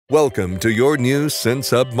Welcome to your new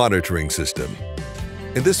SenseHub monitoring system.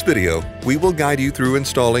 In this video, we will guide you through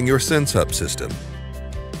installing your SenseHub system.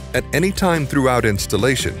 At any time throughout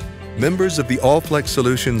installation, members of the AllFlex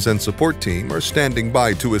Solutions and Support team are standing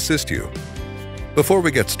by to assist you. Before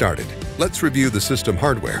we get started, let's review the system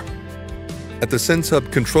hardware. At the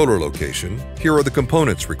SenseHub controller location, here are the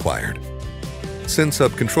components required.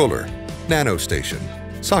 SenseHub controller, nano station,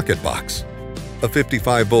 socket box, a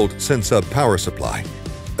 55-volt SenseHub power supply,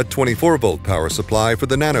 a 24-volt power supply for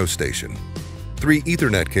the nano station, 3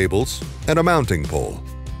 Ethernet cables, and a mounting pole.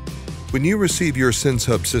 When you receive your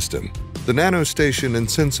SenseHub system, the nano station and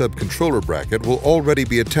SenseHub controller bracket will already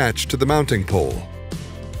be attached to the mounting pole.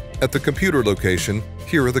 At the computer location,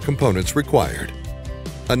 here are the components required.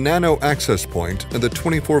 A nano access point and the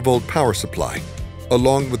 24-volt power supply,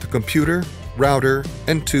 along with the computer, router,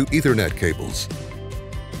 and 2 Ethernet cables.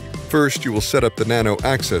 First, you will set up the nano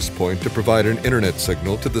access point to provide an internet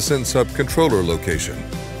signal to the SenseHub controller location.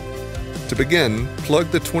 To begin, plug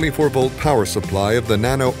the 24-volt power supply of the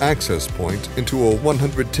nano access point into a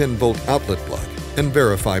 110-volt outlet plug and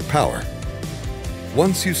verify power.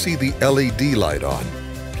 Once you see the LED light on,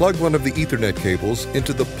 plug one of the Ethernet cables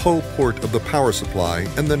into the PO port of the power supply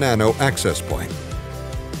and the nano access point.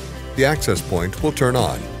 The access point will turn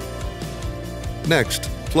on. Next,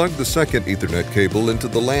 plug the second Ethernet cable into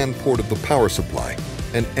the LAN port of the power supply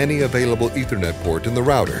and any available Ethernet port in the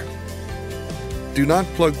router. Do not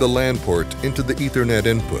plug the LAN port into the Ethernet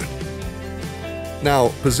input.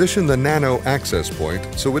 Now, position the nano access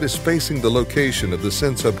point so it is facing the location of the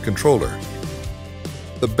SenseHub controller.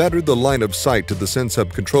 The better the line of sight to the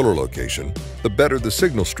SenseHub controller location, the better the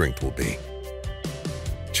signal strength will be.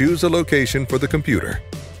 Choose a location for the computer.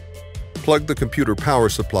 Plug the computer power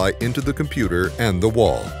supply into the computer and the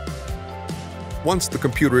wall. Once the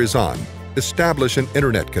computer is on, establish an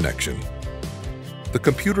internet connection. The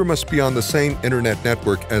computer must be on the same internet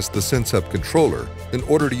network as the SenseHub controller in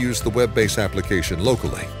order to use the web-based application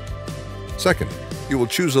locally. Second, you will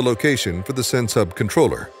choose a location for the SenseHub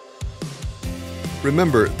controller.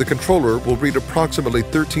 Remember, the controller will read approximately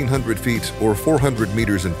 1,300 feet or 400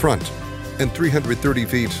 meters in front and 330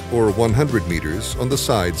 feet or 100 meters on the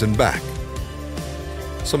sides and back.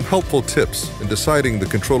 Some helpful tips in deciding the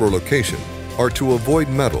controller location are to avoid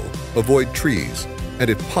metal, avoid trees, and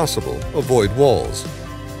if possible, avoid walls.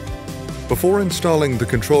 Before installing the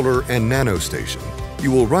controller and nano station,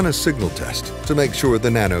 you will run a signal test to make sure the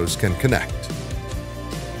nanos can connect.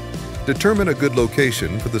 Determine a good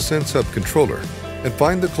location for the SenseHub controller and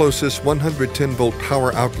find the closest 110-volt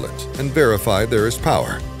power outlet and verify there is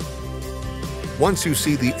power. Once you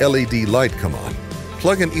see the LED light come on,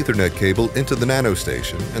 plug an Ethernet cable into the nano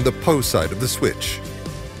station and the PO side of the switch.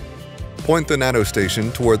 Point the nano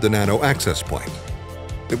station toward the nano access point.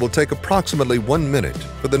 It will take approximately 1 minute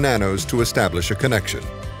for the nanos to establish a connection.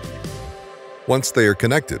 Once they are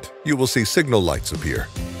connected, you will see signal lights appear.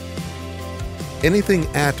 Anything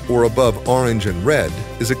at or above orange and red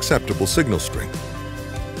is acceptable signal strength.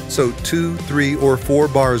 So 2, 3, or 4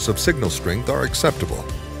 bars of signal strength are acceptable.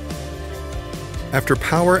 After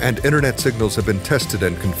power and internet signals have been tested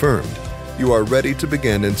and confirmed, you are ready to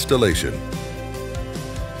begin installation.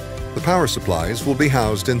 The power supplies will be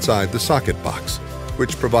housed inside the socket box,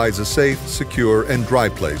 which provides a safe, secure, and dry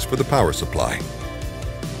place for the power supply.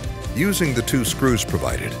 Using the 2 screws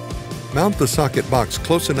provided, mount the socket box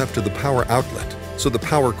close enough to the power outlet so the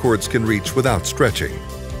power cords can reach without stretching.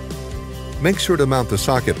 Make sure to mount the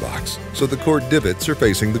socket box so the cord divots are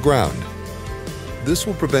facing the ground. This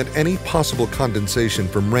will prevent any possible condensation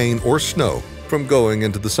from rain or snow from going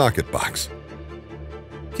into the socket box.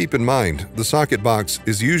 Keep in mind, the socket box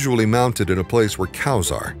is usually mounted in a place where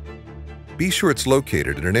cows are. Be sure it's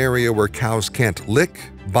located in an area where cows can't lick,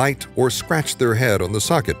 bite, or scratch their head on the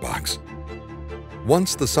socket box.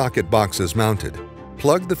 Once the socket box is mounted,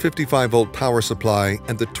 plug the 55-volt power supply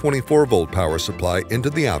and the 24-volt power supply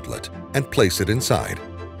into the outlet and place it inside.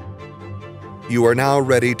 You are now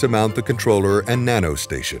ready to mount the controller and nano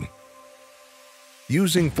station.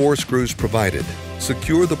 Using 4 screws provided,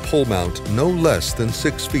 secure the pole mount no less than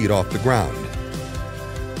 6 feet off the ground.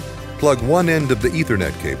 Plug one end of the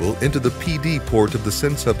Ethernet cable into the PD port of the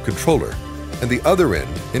SenseHub controller and the other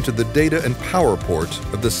end into the data and power port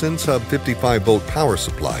of the SenseHub 55-volt power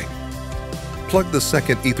supply. Plug the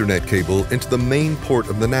second Ethernet cable into the main port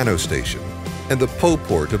of the nano station and the PO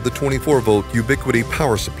port of the 24-volt Ubiquiti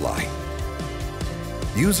power supply.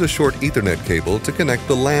 Use a short Ethernet cable to connect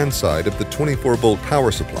the LAN side of the 24-volt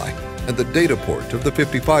power supply and the data port of the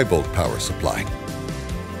 55-volt power supply.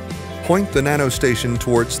 Point the nano station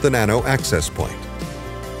towards the nano access point.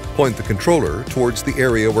 Point the controller towards the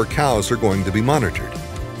area where cows are going to be monitored.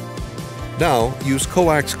 Now, use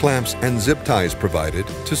coax clamps and zip ties provided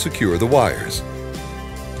to secure the wires.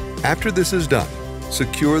 After this is done,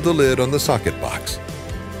 secure the lid on the socket box.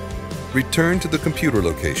 Return to the computer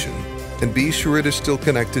location and be sure it is still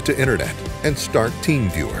connected to Internet and start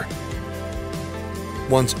TeamViewer.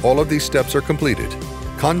 Once all of these steps are completed,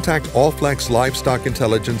 contact Allflex Livestock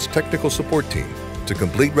Intelligence Technical Support Team to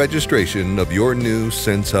complete registration of your new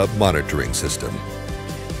SenseHub monitoring system.